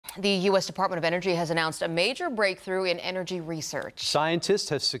The U.S. Department of Energy has announced a major breakthrough in energy research. Scientists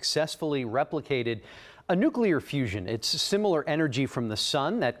have successfully replicated a nuclear fusion. It's similar energy from the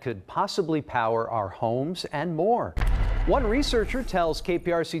sun that could possibly power our homes and more. One researcher tells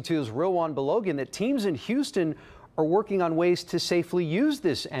KPRC2's Rilwan Balogan that teams in Houston are working on ways to safely use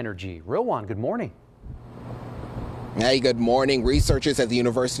this energy. Rilwan, good morning. Hey, good morning. Researchers at the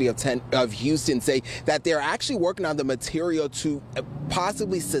University of Houston say that they're actually working on the material to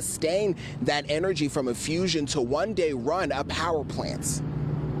possibly sustain that energy from a fusion to one day run a power plant.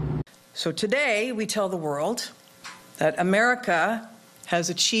 So today we tell the world that America has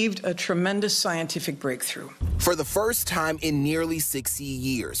achieved a tremendous scientific breakthrough. For the first time in nearly 60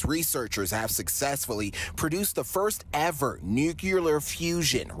 years, researchers have successfully produced the first ever nuclear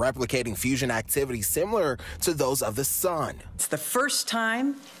fusion, replicating fusion activity similar to those of the sun. It's the first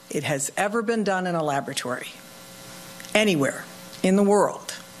time it has ever been done in a laboratory, anywhere in the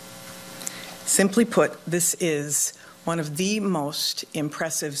world. Simply put, this is one of the most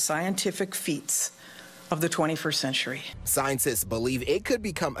impressive scientific feats of the 21st century. Scientists believe it could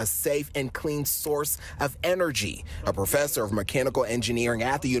become a safe and clean source of energy. A professor of mechanical engineering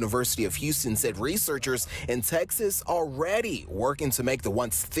at the University of Houston said researchers in Texas already working to make the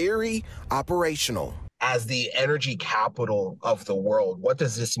once theory operational. As the energy capital of the world, what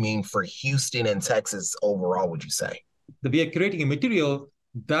does this mean for Houston and Texas overall, would you say? We are creating a material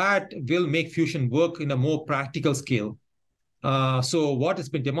that will make fusion work in a more practical scale. So what has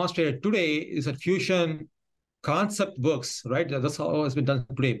been demonstrated today is that fusion concept works, right? That's how it's been done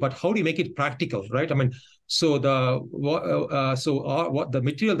today. But how do you make it practical, right? I mean, so the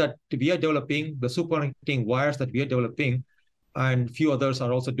material that we are developing, the superconducting wires that we are developing, and few others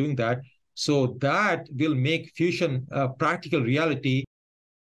are also doing that. So that will make fusion a practical reality.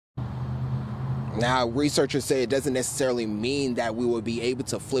 Now, researchers say it doesn't necessarily mean that we will be able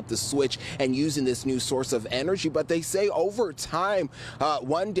to flip the switch and using this new source of energy, but they say over time,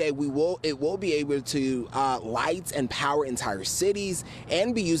 one day it will be able to light and power entire cities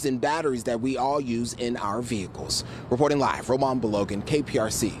and be used in batteries that we all use in our vehicles. Reporting live, Rilwan Balogan,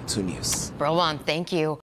 KPRC 2 News. Rilwan, thank you.